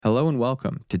Hello and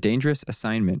welcome to Dangerous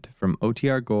Assignment from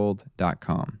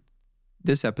OTRGold.com.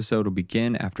 This episode will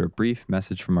begin after a brief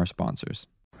message from our sponsors.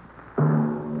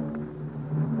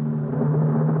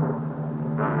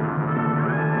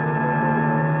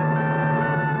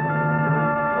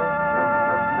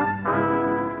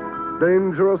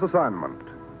 Dangerous Assignment,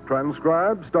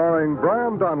 transcribed starring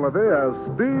Brian Donlevy as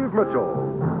Steve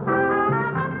Mitchell.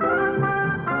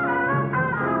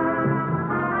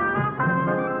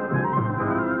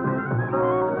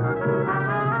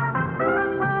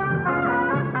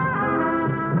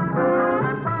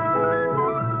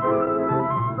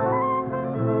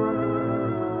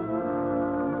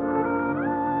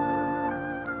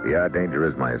 Yeah, danger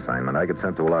is my assignment. I get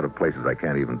sent to a lot of places I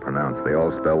can't even pronounce. They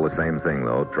all spell the same thing,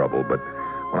 though, trouble. But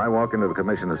when I walk into the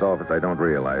commissioner's office, I don't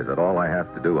realize that all I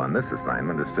have to do on this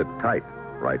assignment is sit tight,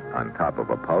 right on top of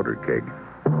a powder keg.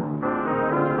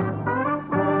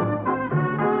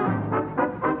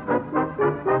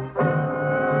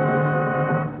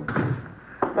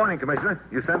 Morning, Commissioner.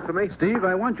 You sent for me? Steve,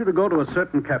 I want you to go to a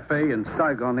certain cafe in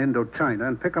Saigon, Indochina,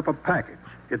 and pick up a package.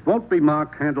 It won't be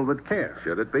marked handled with care.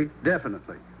 Should it be?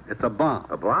 Definitely. It's a bomb.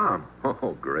 A bomb?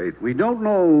 Oh, great. We don't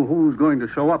know who's going to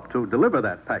show up to deliver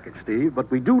that package, Steve,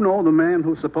 but we do know the man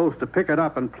who's supposed to pick it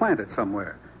up and plant it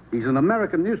somewhere. He's an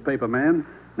American newspaper man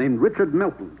named Richard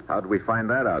Melton. How'd we find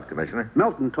that out, Commissioner?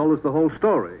 Melton told us the whole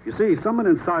story. You see, someone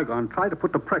in Saigon tried to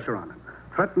put the pressure on him,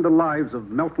 threatened the lives of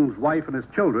Melton's wife and his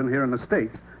children here in the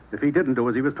States if he didn't do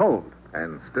as he was told.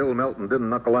 And still Melton didn't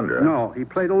knuckle under, huh? No, he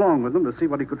played along with them to see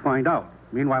what he could find out.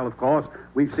 Meanwhile, of course,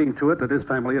 we've seen to it that his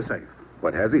family is safe.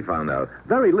 What has he found out?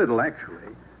 Very little,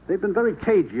 actually. They've been very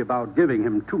cagey about giving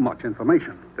him too much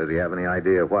information. Does he have any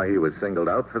idea why he was singled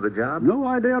out for the job? No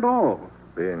idea at all.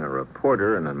 Being a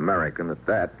reporter, and an American at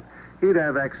that, he'd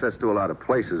have access to a lot of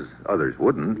places others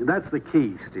wouldn't. That's the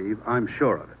key, Steve. I'm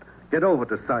sure of it. Get over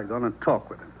to Saigon and talk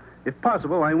with him. If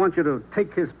possible, I want you to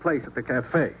take his place at the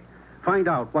cafe. Find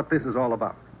out what this is all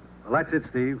about. Well, that's it,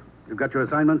 Steve. You've got your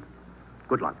assignment.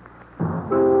 Good luck.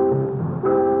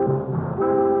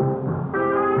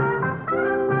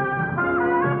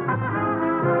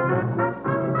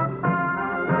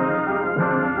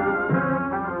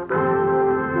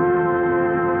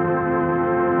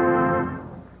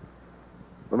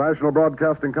 The National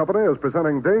Broadcasting Company is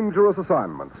presenting Dangerous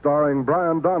Assignment, starring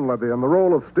Brian Donlevy in the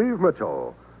role of Steve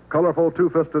Mitchell, colorful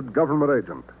two-fisted government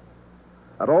agent.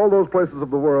 At all those places of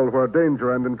the world where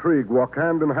danger and intrigue walk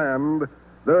hand in hand,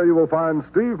 there you will find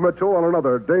Steve Mitchell on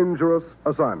another dangerous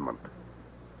assignment.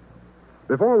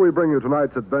 Before we bring you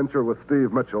tonight's adventure with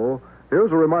Steve Mitchell,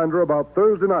 here's a reminder about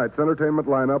Thursday night's entertainment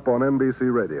lineup on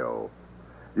NBC Radio.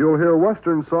 You'll hear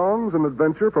Western songs and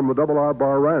adventure from the Double R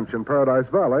Bar Ranch in Paradise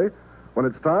Valley when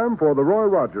it's time for the Roy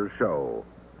Rogers Show.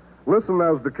 Listen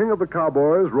as the King of the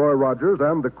Cowboys, Roy Rogers,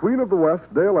 and the Queen of the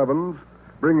West, Dale Evans,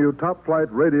 bring you top-flight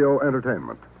radio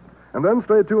entertainment. And then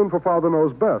stay tuned for Father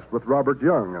Knows Best with Robert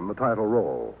Young in the title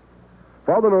role.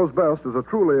 Father Knows Best is a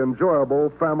truly enjoyable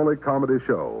family comedy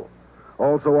show.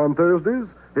 Also on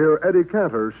Thursdays, hear Eddie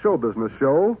Cantor's show business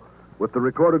show with the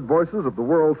recorded voices of the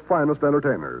world's finest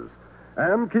entertainers.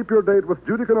 And keep your date with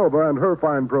Judy Canova and her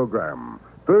fine program.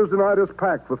 Thursday night is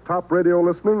packed with top radio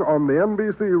listening on the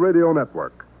NBC Radio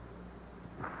Network.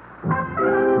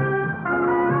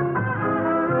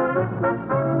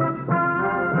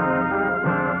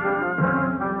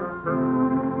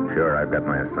 Sure, I've got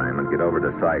my assignment. Get over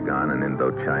to Saigon in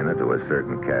Indochina to a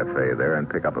certain cafe there and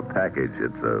pick up a package.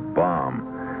 It's a bomb.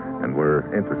 And we're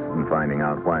interested in finding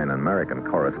out why an American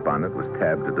correspondent was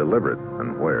tabbed to deliver it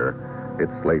and where.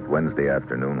 It's late Wednesday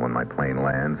afternoon when my plane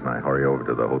lands, and I hurry over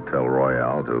to the Hotel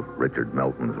Royale to Richard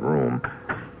Melton's room.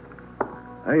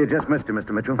 Oh, you just missed him,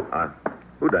 Mr. Mitchell.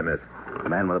 Who'd I miss? The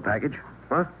man with the package?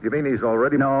 What? You mean he's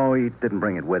already... No, he didn't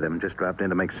bring it with him. Just dropped in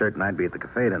to make certain I'd be at the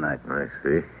cafe tonight. I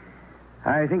see.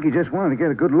 I think he just wanted to get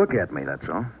a good look at me, that's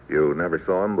all. You never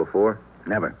saw him before?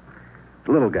 Never.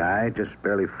 A little guy, just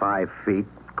barely 5 feet,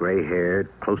 gray-haired,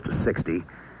 close to 60.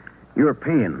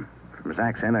 European. From his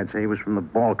accent, I'd say he was from the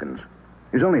Balkans.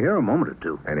 He was only here a moment or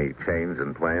two. Any change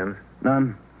in plans?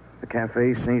 None. The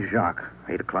Cafe Saint-Jacques,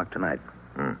 8 o'clock tonight.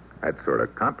 That sort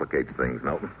of complicates things,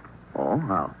 Melton. Oh,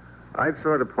 how? I'd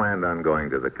sort of planned on going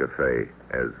to the cafe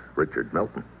as Richard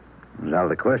Melton. It's out of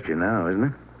the question now, isn't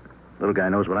it? Little guy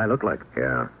knows what I look like.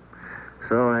 Yeah.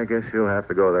 So I guess you'll have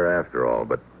to go there after all,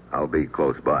 but I'll be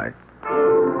close by.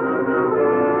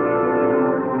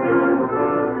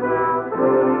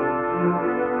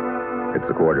 It's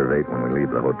a 7:45 when we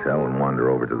leave the hotel and wander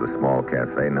over to the small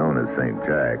cafe known as St.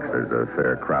 Jack's. There's a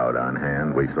fair crowd on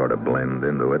hand. We sort of blend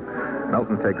into it.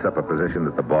 Melton takes up a position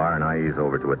at the bar, and I ease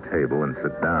over to a table and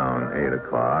sit down. 8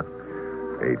 o'clock.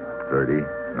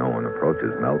 8:30. No one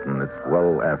approaches Melton. It's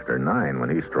well after 9 when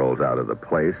he strolls out of the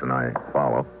place, and I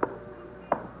follow.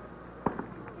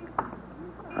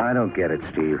 I don't get it,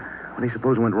 Steve. What do you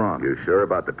suppose went wrong? You sure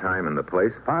about the time and the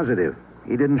place? Positive.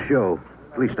 He didn't show.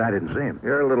 At least I didn't see him.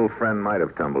 Your little friend might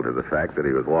have tumbled to the fact that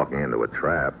he was walking into a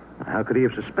trap. How could he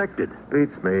have suspected?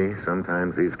 Beats me.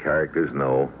 Sometimes these characters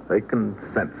know. They can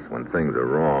sense when things are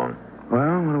wrong.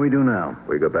 Well, what do we do now?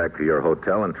 We go back to your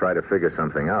hotel and try to figure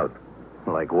something out.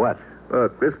 Like what?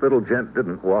 Look, this little gent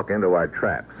didn't walk into our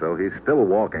trap, so he's still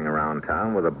walking around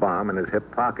town with a bomb in his hip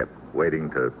pocket, waiting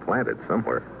to plant it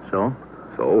somewhere. So?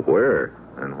 So where?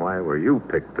 And why were you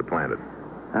picked to plant it?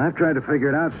 I've tried to figure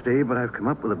it out, Steve, but I've come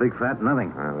up with a big fat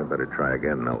nothing. Well, we better try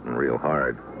again, Melton, real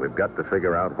hard. We've got to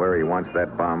figure out where he wants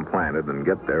that bomb planted and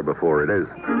get there before it is.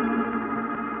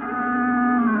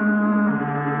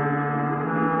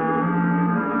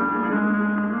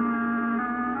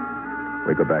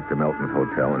 We go back to Melton's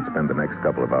hotel and spend the next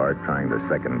couple of hours trying to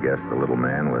second-guess the little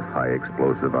man with high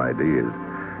explosive ideas.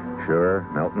 Sure,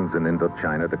 Melton's in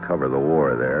Indochina to cover the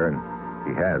war there, and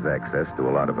he has access to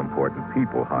a lot of important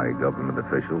people, high government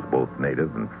officials, both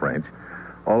native and French.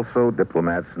 Also,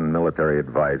 diplomats and military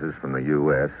advisors from the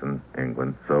U.S. and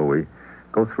England. So we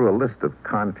go through a list of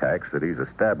contacts that he's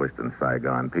established in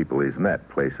Saigon, people he's met,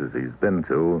 places he's been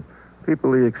to,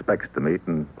 people he expects to meet,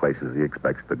 and places he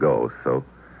expects to go. So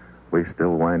we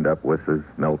still wind up with, as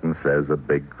Melton says, a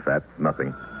big, fat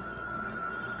nothing.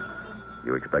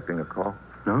 You expecting a call?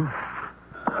 No?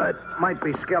 It might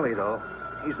be Skelly, though.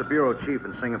 He's the bureau chief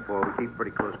in Singapore. We keep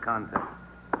pretty close contact.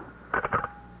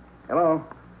 Hello?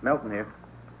 Melton here.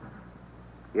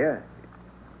 Yeah.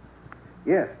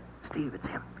 Yeah. Steve, it's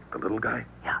him. The little guy?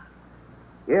 Yeah.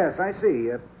 Yes, I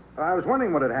see. I was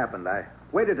wondering what had happened. I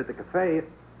waited at the cafe.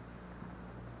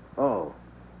 Oh.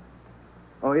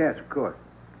 Oh, yes, of course.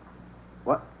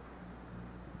 What?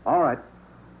 All right.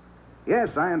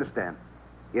 Yes, I understand.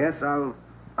 Yes,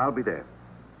 I'll be there.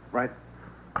 Right.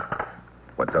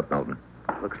 What's up, Melton?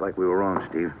 Looks like we were wrong,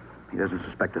 Steve. He doesn't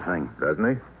suspect a thing. Doesn't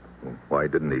he? Well, why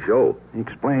didn't he show? He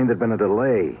explained there'd been a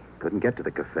delay. Couldn't get to the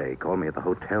cafe. Called me at the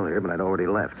hotel here, but I'd already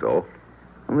left. So?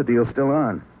 Well, the deal's still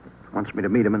on. Wants me to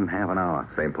meet him in half an hour.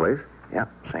 Same place? Yep,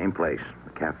 same place.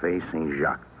 The Cafe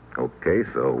Saint-Jacques. Okay,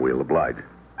 so we'll oblige.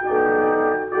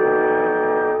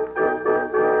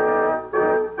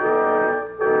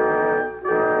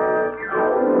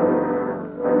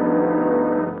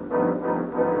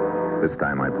 This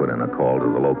time I put in a call to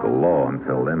the local law and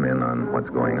fill them in on what's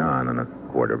going on. And a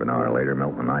quarter of an hour later,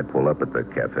 Melton and I pull up at the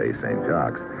Cafe St.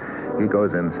 Jacques. He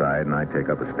goes inside, and I take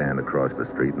up a stand across the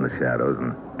street in the shadows,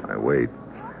 and I wait.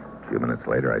 A few minutes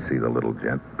later, I see the little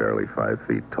gent, barely 5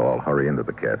 feet tall, hurry into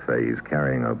the cafe. He's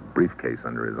carrying a briefcase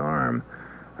under his arm.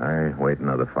 I wait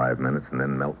another 5 minutes, and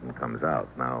then Melton comes out.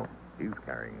 Now, he's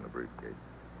carrying the briefcase.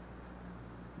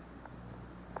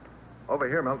 Over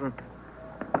here, Melton.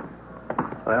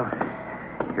 Well,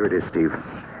 here it is, Steve.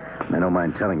 I don't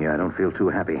mind telling you, I don't feel too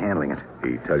happy handling it.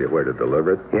 He tell you where to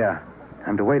deliver it? Yeah.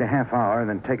 I'm to wait a half hour and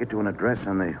then take it to an address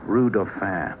on the Rue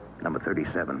Dauphin, number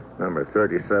 37. Number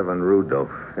 37, Rue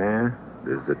Dauphin.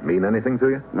 Does it mean anything to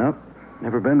you? Nope.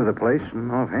 Never been to the place,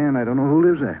 and offhand, I don't know who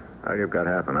lives there. Well, you've got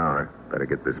half an hour. Better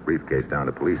get this briefcase down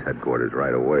to police headquarters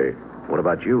right away. What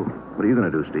about you? What are you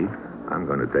going to do, Steve? I'm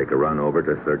going to take a run over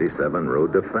to 37 Rue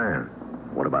Dauphin.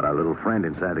 What about our little friend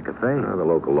inside the cafe? The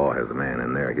local law has a man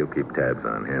in there. He'll keep tabs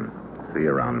on him. See you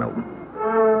around, Melton.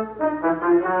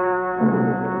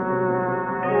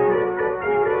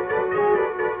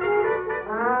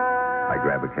 I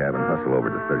grab a cab and hustle over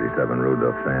to 37 Rue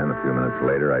Dauphin. A few minutes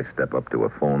later, I step up to a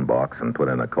phone box and put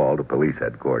in a call to police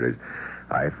headquarters.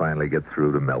 I finally get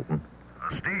through to Melton.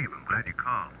 Steve, I'm glad you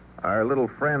called. Our little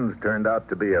friend's turned out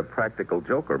to be a practical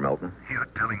joker, Melton. You're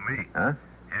telling me? Huh?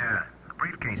 Yeah, the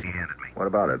briefcase he handed me. What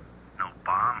about it? No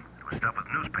bomb. It was stuffed with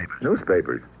newspapers.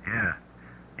 Newspapers? Yeah.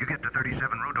 You get to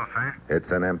 37 Rue Dauphin?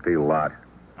 It's an empty lot.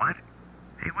 What?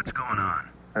 Hey, what's going on?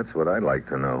 That's what I'd like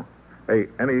to know. Hey,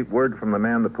 any word from the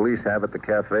man the police have at the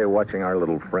cafe watching our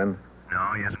little friend?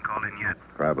 No, he hasn't called in yet.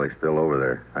 Probably still over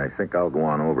there. I think I'll go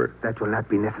on over. That will not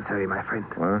be necessary, my friend.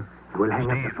 What? You will hang up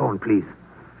the Steve. phone, please.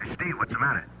 Hey, Steve, what's the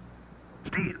matter?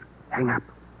 Steve. Hang up.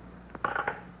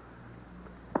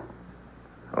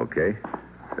 Okay.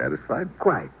 Satisfied?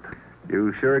 Quite.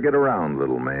 You sure get around,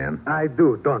 little man. I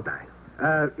do, don't I?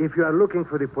 If you are looking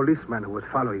for the policeman who was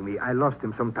following me, I lost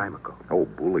him some time ago. Oh,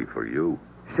 bully for you.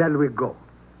 Shall we go?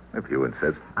 If you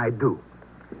insist. I do.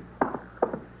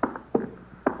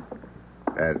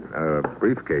 That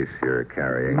briefcase you're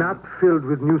carrying... Not filled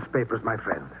with newspapers, my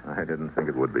friend. I didn't think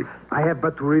it would be. I have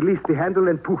but to release the handle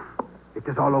and poof, it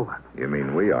is all over. You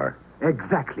mean we are?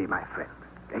 Exactly, my friend.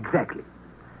 Exactly.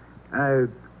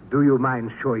 Do you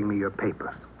mind showing me your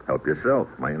papers? Help yourself.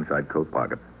 My inside coat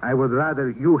pocket. I would rather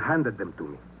you handed them to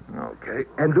me. Okay.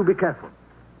 And do be careful.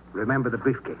 Remember the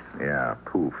briefcase. Yeah,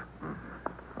 poof.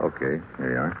 Okay,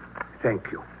 here you are.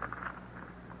 Thank you.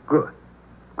 Good.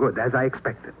 Good, as I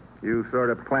expected. You sort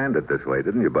of planned it this way,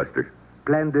 didn't you, Buster?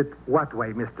 Planned it what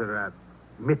way, Mr.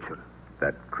 Mitchell?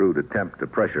 That crude attempt to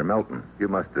pressure Melton. You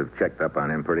must have checked up on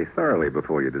him pretty thoroughly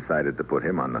before you decided to put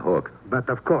him on the hook. But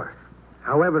of course.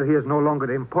 However, he is no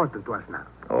longer important to us now.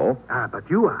 Oh? But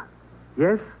you are.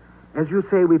 Yes, as you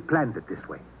say, we planned it this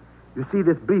way. You see,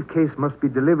 this briefcase must be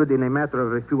delivered in a matter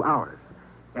of a few hours.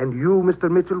 And you,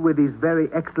 Mr. Mitchell, with these very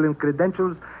excellent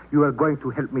credentials, you are going to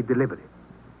help me deliver it.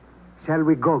 Shall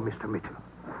we go, Mr. Mitchell?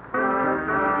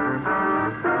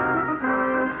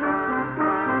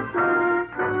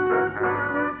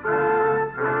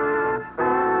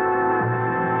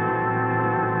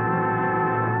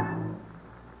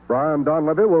 Brian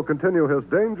Donlevy will continue his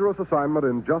dangerous assignment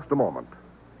in just a moment.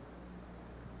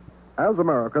 As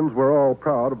Americans, we're all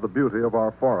proud of the beauty of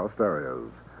our forest areas.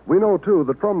 We know, too,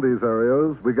 that from these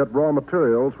areas we get raw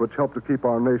materials which help to keep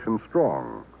our nation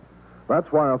strong.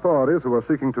 That's why authorities who are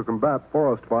seeking to combat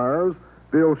forest fires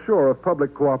feel sure of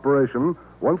public cooperation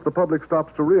once the public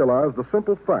stops to realize the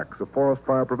simple facts of forest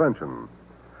fire prevention.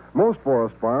 Most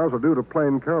forest fires are due to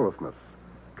plain carelessness.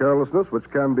 Carelessness which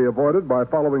can be avoided by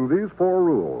following these 4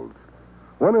 rules.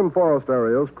 When in forest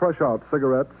areas, crush out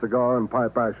cigarette, cigar, and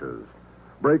pipe ashes.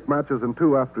 Break matches in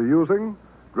 2 after using.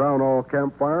 Drown all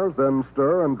campfires, then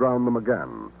stir and drown them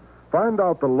again. Find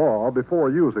out the law before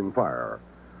using fire.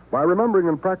 By remembering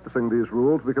and practicing these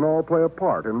rules, we can all play a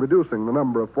part in reducing the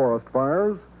number of forest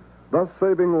fires, thus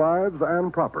saving lives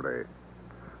and property.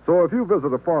 So if you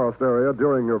visit a forest area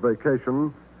during your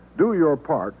vacation, do your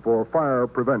part for fire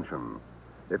prevention.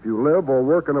 If you live or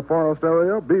work in a forest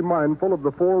area, be mindful of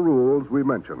the 4 rules we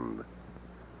mentioned.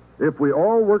 If we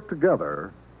all work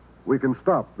together, we can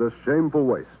stop this shameful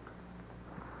waste.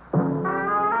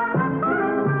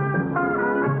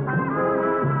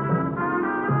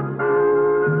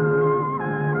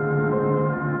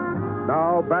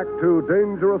 Now back to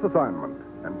Dangerous Assignment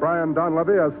and Brian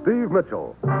Donlevy as Steve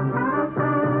Mitchell.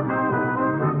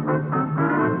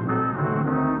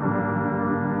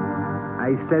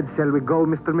 I said, shall we go,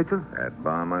 Mr. Mitchell? That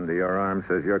bomb under your arm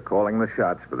says you're calling the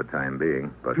shots for the time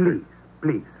being. But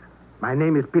Please. My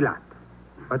name is Pilat.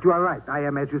 But you are right. I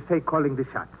am, as you say, calling the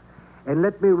shots. And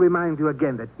let me remind you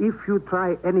again that if you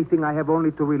try anything, I have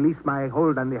only to release my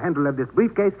hold on the handle of this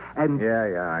briefcase and...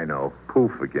 Yeah, I know.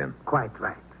 Poof again. Quite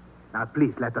right. Now,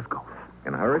 please, let us go.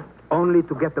 In a hurry? Only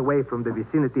to get away from the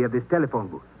vicinity of this telephone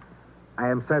booth. I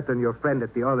am certain your friend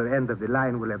at the other end of the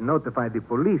line will have notified the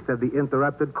police of the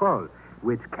interrupted call,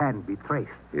 which can be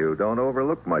traced. You don't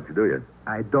overlook much, do you?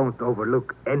 I don't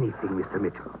overlook anything, Mr.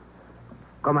 Mitchell.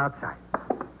 Come outside.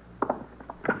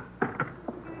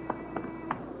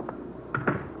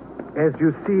 As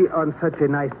you see on such a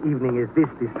nice evening as this,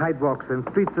 the sidewalks and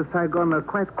streets of Saigon are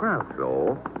quite crowded.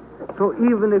 So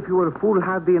even if you were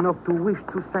foolhardy enough to wish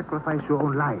to sacrifice your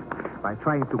own life by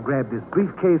trying to grab this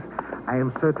briefcase, I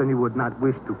am certain you would not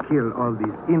wish to kill all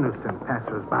these innocent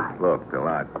passers-by. Look,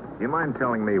 Pilat, you mind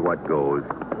telling me what goes?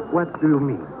 What do you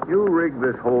mean? You rigged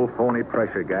this whole phony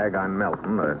pressure gag on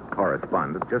Melton, the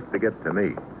correspondent, just to get to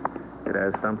me. It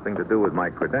has something to do with my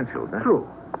credentials, huh? True.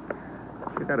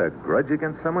 You got a grudge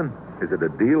against someone? Is it a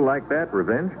deal like that,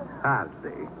 revenge?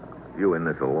 Hardly. You in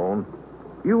this alone?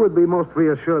 You would be most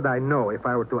reassured, I know, if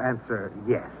I were to answer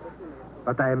yes.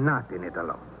 But I am not in it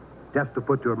alone. Just to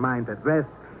put your mind at rest,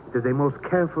 it is a most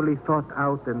carefully thought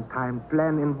out and timed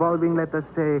plan involving, let us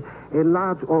say, a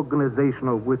large organization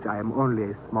of which I am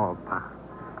only a small part.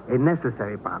 A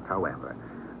necessary part, however.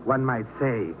 One might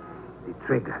say, the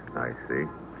trigger. I see.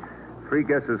 3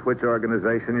 guesses which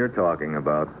organization you're talking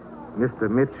about. Mr.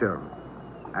 Mitchell,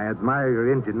 I admire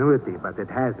your ingenuity, but it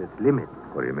has its limits.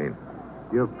 What do you mean?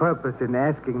 Your purpose in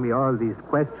asking me all these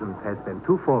questions has been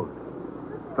twofold.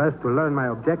 First, to learn my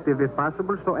objective, if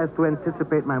possible, so as to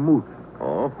anticipate my moves.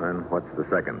 Oh, and what's the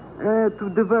second? To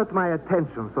divert my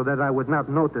attention so that I would not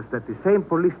notice that the same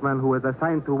policeman who was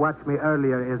assigned to watch me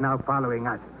earlier is now following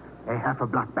us a half a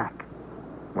block back.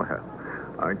 Well,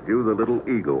 aren't you the little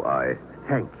eagle eye?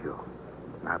 Thank you.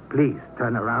 Now, please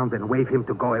turn around and wave him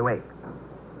to go away.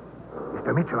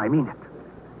 Mr. Mitchell, I mean it.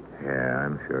 Yeah,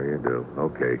 I'm sure you do.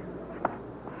 Okay.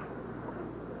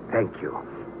 Thank you.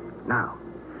 Now,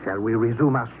 shall we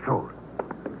resume our stroll?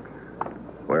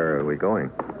 Where are we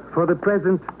going? For the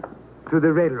present, to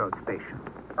the railroad station.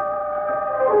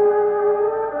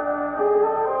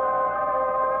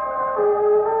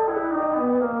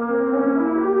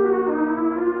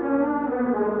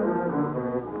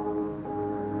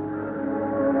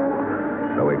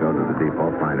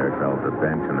 depot, find ourselves a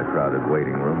bench in the crowded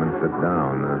waiting room, and sit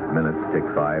down. The minutes tick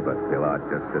by, but Pilat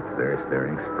just sits there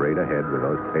staring straight ahead with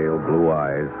those pale blue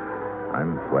eyes.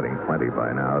 I'm sweating plenty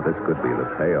by now. This could be the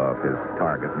payoff. His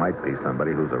target might be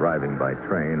somebody who's arriving by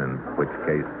train, in which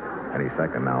case, any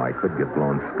second now, I could get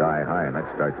blown sky high, and that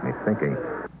starts me thinking,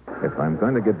 if I'm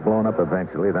going to get blown up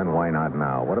eventually, then why not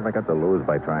now? What have I got to lose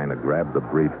by trying to grab the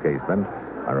briefcase? Then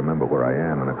I remember where I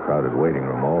am in a crowded waiting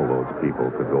room. All those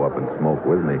people could go up and smoke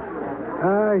with me.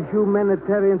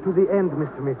 Humanitarian to the end,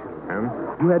 Mr. Mitchell. And?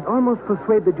 You had almost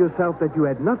persuaded yourself that you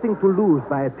had nothing to lose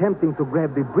by attempting to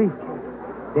grab the briefcase.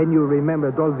 Then you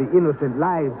remembered all the innocent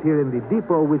lives here in the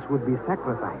depot which would be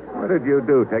sacrificed. What did you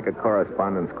do? Take a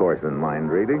correspondence course in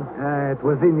mind reading? It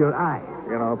was in your eyes.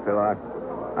 You know, Pilat,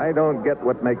 I don't get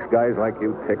what makes guys like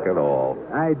you tick at all.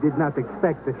 I did not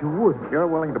expect that you would. You're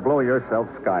willing to blow yourself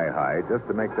sky high just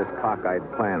to make this cockeyed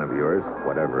plan of yours,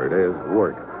 whatever it is,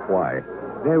 work. Why?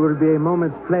 There will be a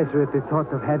moment's pleasure at the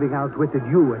thought of having outwitted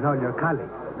you and all your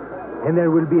colleagues. And there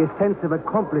will be a sense of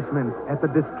accomplishment at the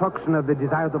destruction of the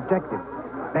desired objective.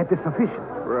 That is sufficient.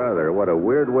 Brother, what a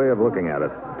weird way of looking at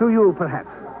it. To you, perhaps.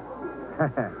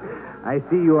 I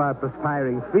see you are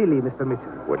perspiring freely, Mr.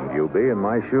 Mitchell. Wouldn't you be in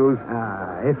my shoes?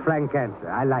 A frank answer.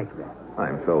 I like that.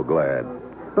 I'm so glad.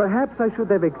 Perhaps I should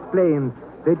have explained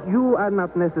that you are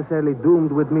not necessarily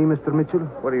doomed with me, Mr. Mitchell.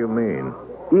 What do you mean?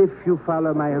 If you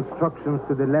follow my instructions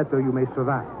to the letter, you may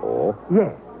survive. Oh?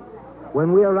 Yes.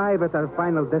 When we arrive at our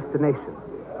final destination,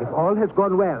 if all has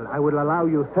gone well, I will allow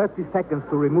you 30 seconds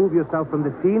to remove yourself from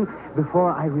the scene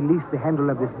before I release the handle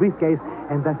of this briefcase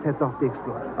and thus set off the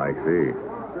explosion. I see.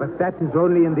 But that is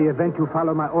only in the event you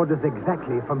follow my orders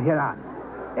exactly from here on.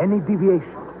 Any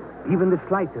deviation, even the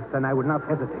slightest, and I would not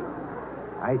hesitate.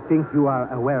 I think you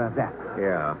are aware of that.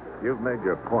 Yeah, you've made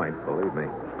your point, believe me.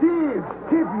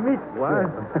 Steve Mitchell. What?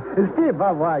 Steve,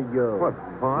 how are you? What,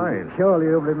 fine. Surely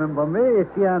you remember me,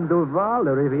 Etienne Duval,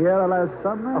 the Riviera last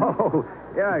summer. Oh,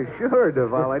 yeah, sure,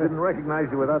 Duval. I didn't recognize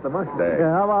you without the mustache.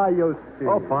 Yeah, how are you, Steve?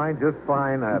 Oh, fine, just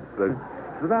fine.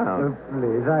 Sit down.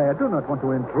 Please, I do not want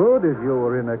to intrude if you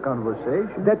were in a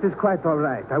conversation. That is quite all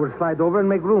right. I will slide over and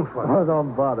make room for you. Oh,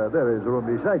 don't bother. There is room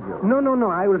beside you. No.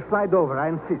 I will slide over. I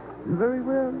insist. Very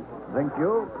well. Thank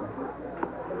you.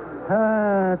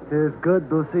 It is good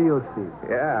to see you, Steve.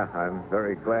 Yeah, I'm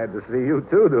very glad to see you,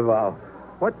 too, Duval.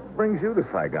 What brings you to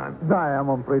Saigon? I am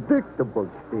unpredictable,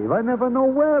 Steve. I never know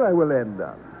where I will end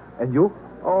up. And you?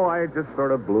 Oh, I just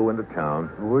sort of blew into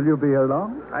town. Will you be here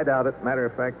long? I doubt it. Matter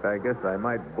of fact, I guess I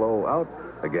might blow out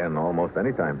again almost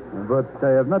any time. But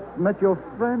I have not met your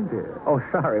friend here. Oh,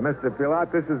 sorry, Mr.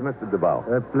 Pilat. This is Mr. Duval.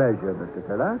 A pleasure, Mr.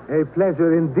 Pilat. A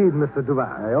pleasure indeed, Mr. Duval.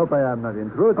 I hope I am not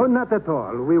intruding. Oh, not at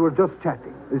all. We were just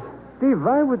chatting. Steve,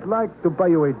 I would like to buy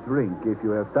you a drink if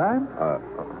you have time.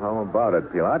 How about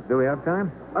it, Pilat? Do we have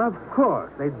time? Of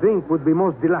course. A drink would be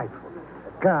most delightful.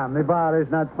 Come, the bar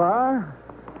is not far.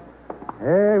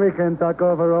 Hey, we can talk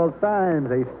over old times,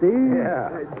 eh, Steve?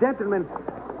 Yeah. Gentlemen,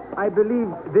 I believe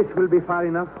this will be far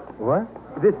enough. What?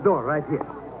 This door right here.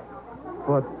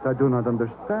 But I do not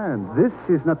understand. This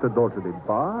is not the door to the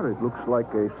bar. It looks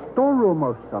like a storeroom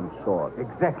of some sort.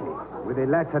 Exactly. With a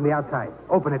latch on the outside.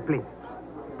 Open it, please.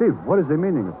 Steve, what is the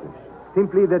meaning of this?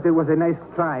 Simply that it was a nice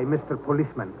try, Mr.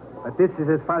 Policeman. But this is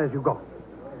as far as you go.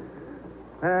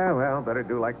 Well, better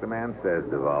do like the man says,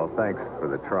 Duval. Thanks for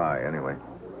the try, anyway.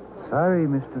 Sorry,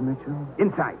 Mr. Mitchell.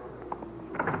 Inside.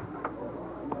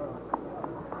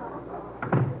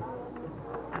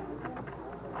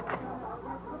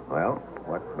 Well,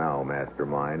 what now,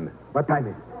 mastermind? What time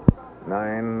is it?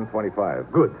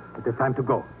 9:25. Good. It is time to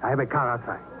go. I have a car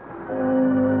outside.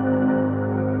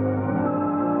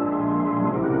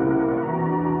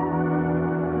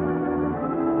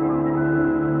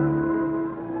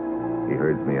 He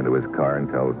herds me into his car and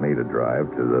tells me to drive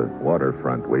to the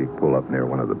waterfront. We pull up near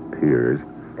one of the piers.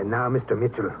 And now, Mr.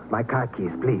 Mitchell, my car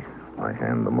keys, please. I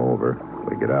hand them over.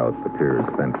 We get out. The pier is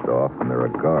fenced off, and there are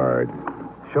guards.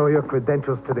 Show your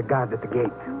credentials to the guard at the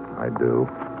gate. I do.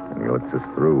 And he lets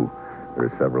us through. There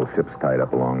are several ships tied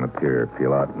up along the pier.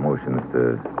 Pilat motions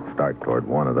to start toward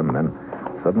one of them. Then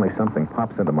suddenly something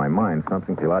pops into my mind.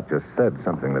 Something Pilat just said.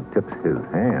 Something that tips his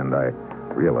hand. I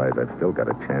realize I've still got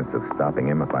a chance of stopping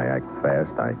him if I act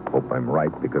fast. I hope I'm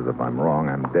right, because if I'm wrong,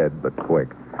 I'm dead, but quick.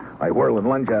 I whirl and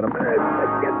lunge at him. Get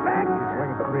back! He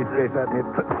swings the briefcase at me.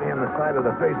 It puts me in the side of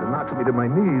the face and knocks me to my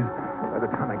knees. By the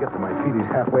time I get to my feet,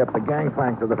 he's halfway up the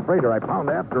gangplank to the freighter. I pound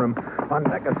after him. On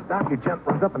deck, a stocky gent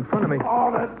runs up in front of me.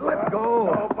 Hold it. Let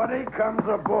go. Nobody comes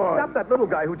aboard. Stop that little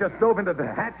guy who just dove into the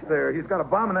hatch there. He's got a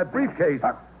bomb in that briefcase.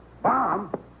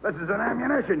 Bomb? This is an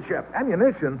ammunition ship.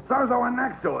 Ammunition? So's the one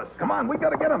next to us. Come on, we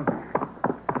gotta get him.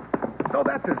 So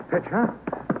that's his pitch, huh?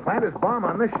 Plant his bomb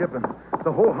on this ship and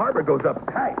the whole harbor goes up.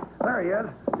 Hey, there he is.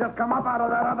 Just come up out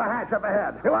of that other hatch up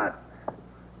ahead. Hey, what?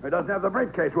 He doesn't have the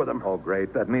briefcase with him. Oh,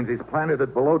 great. That means he's planted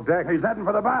it below deck. He's heading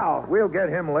for the bow. We'll get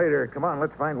him later. Come on,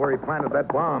 let's find where he planted that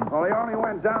bomb. Well, he only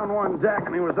went down one deck,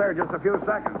 and he was there just a few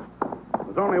seconds.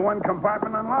 There's only one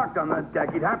compartment unlocked on that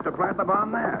deck. He'd have to plant the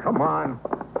bomb there. Come on.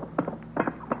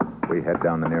 We head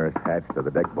down the nearest hatch to the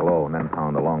deck below and then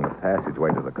pound along the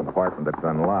passageway to the compartment that's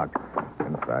unlocked.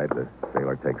 Inside, the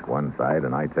sailor takes one side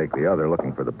and I take the other,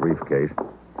 looking for the briefcase.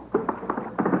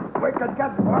 We could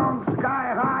get blown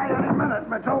sky high any minute,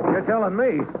 Mitchell. You're telling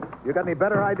me. You got any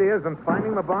better ideas than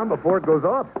finding the bomb before it goes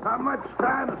off? How much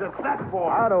time is it set for?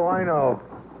 How do I know?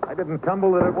 I didn't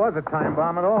tumble that it was a time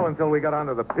bomb at all until we got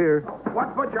onto the pier.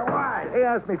 What put you wise? He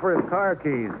asked me for his car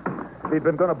keys. If he'd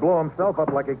been going to blow himself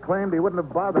up like he claimed, he wouldn't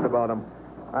have bothered about them.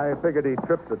 I figured he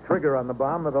tripped the trigger on the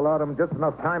bomb that allowed him just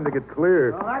enough time to get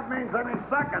clear. Well, that means any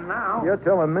second now. You're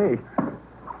telling me.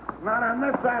 Not on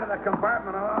this side of the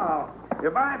compartment at all.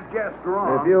 If I've guessed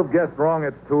wrong... If you've guessed wrong,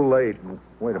 it's too late.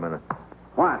 Wait a minute.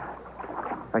 What?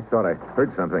 I thought I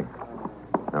heard something.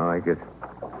 No, I guess...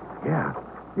 Yeah,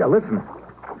 listen.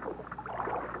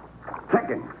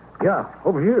 Ticking. Yeah,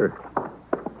 over here.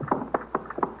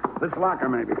 This locker,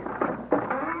 maybe.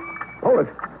 Hold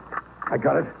it. I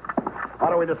got it. How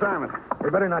do we disarm it?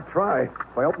 We better not try.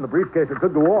 If I open the briefcase, it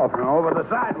could go off. Over the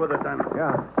side with it, then.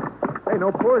 Yeah. Hey,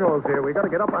 no portholes here. We got to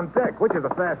get up on deck. Which is the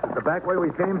fastest? The back way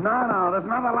we came? No. There's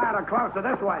another ladder closer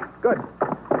this way. Good.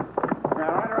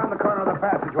 Yeah, right around the corner of the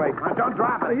passageway. Now, don't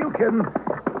drop Are it. you kidding?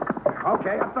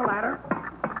 Okay, up the ladder.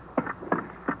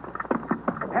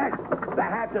 Heck, the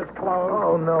hatch is closed.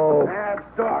 Oh, no. That's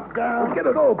doggone. Get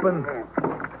it open.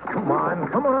 Come on.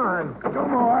 Two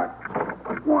more.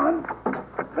 One.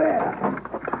 There.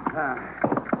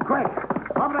 Quick.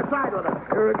 Over the side with it.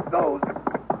 Here it goes.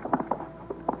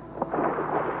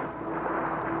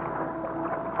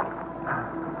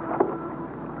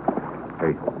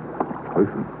 Hey,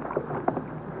 listen.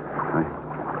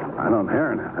 I don't hear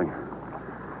anything.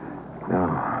 No,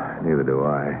 neither do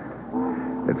I.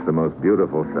 It's the most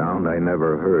beautiful sound I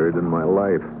never heard in my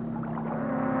life.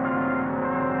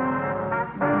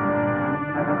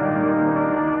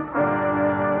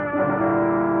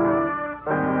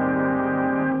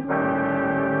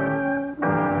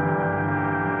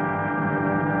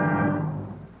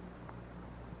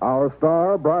 Our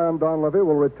star, Brian Donlevy,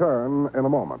 will return in a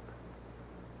moment.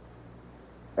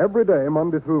 Every day,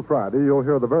 Monday through Friday, you'll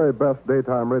hear the very best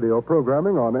daytime radio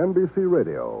programming on NBC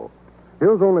Radio.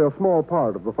 Here's only a small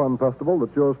part of the fun festival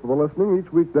that's yours for the listening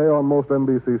each weekday on most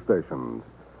NBC stations.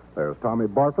 There's Tommy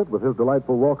Bartlett with his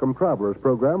delightful Welcome Travelers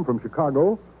program from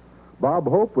Chicago, Bob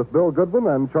Hope with Bill Goodwin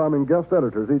and charming guest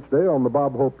editors each day on the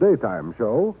Bob Hope Daytime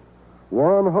Show,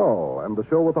 Warren Hull and the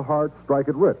Show with the Heart, Strike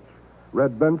It Rich,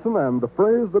 Red Benson and The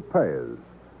Phrase That Pays,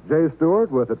 Jay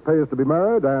Stewart with It Pays to Be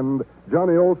Married, and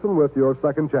Johnny Olson with Your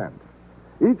Second Chance.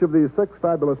 Each of these 6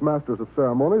 fabulous masters of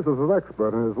ceremonies is an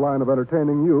expert in his line of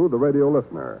entertaining you, the radio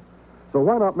listener. So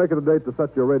why not make it a date to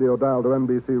set your radio dial to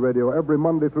NBC Radio every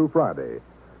Monday through Friday?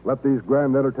 Let these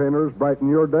grand entertainers brighten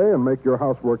your day and make your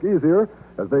housework easier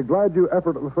as they glide you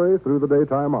effortlessly through the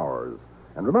daytime hours.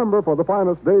 And remember, for the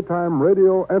finest daytime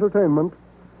radio entertainment,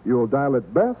 you'll dial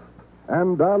it best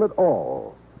and dial it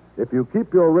all if you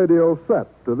keep your radio set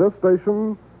to this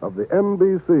station of the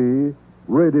NBC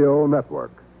Radio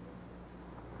Network.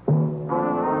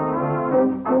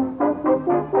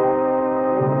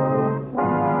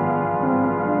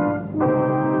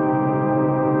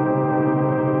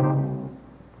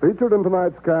 Featured in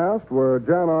tonight's cast were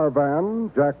Jan R.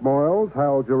 Van, Jack Moyles,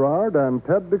 Hal Gerard, and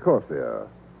Ted DeCorsia.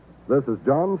 This is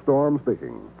John Storm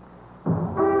speaking.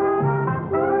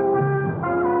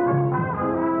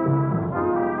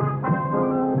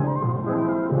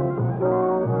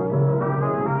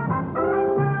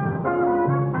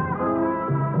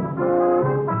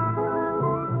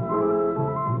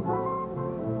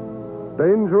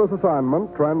 Dangerous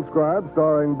Assignment, transcribed,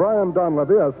 starring Brian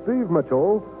Donlevy as Steve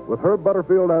Mitchell, with Herb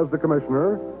Butterfield as the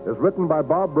commissioner, is written by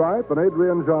Bob Bright and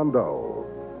Adrian Jondeau.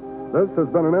 This has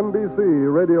been an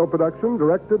NBC radio production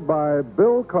directed by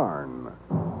Bill Karn.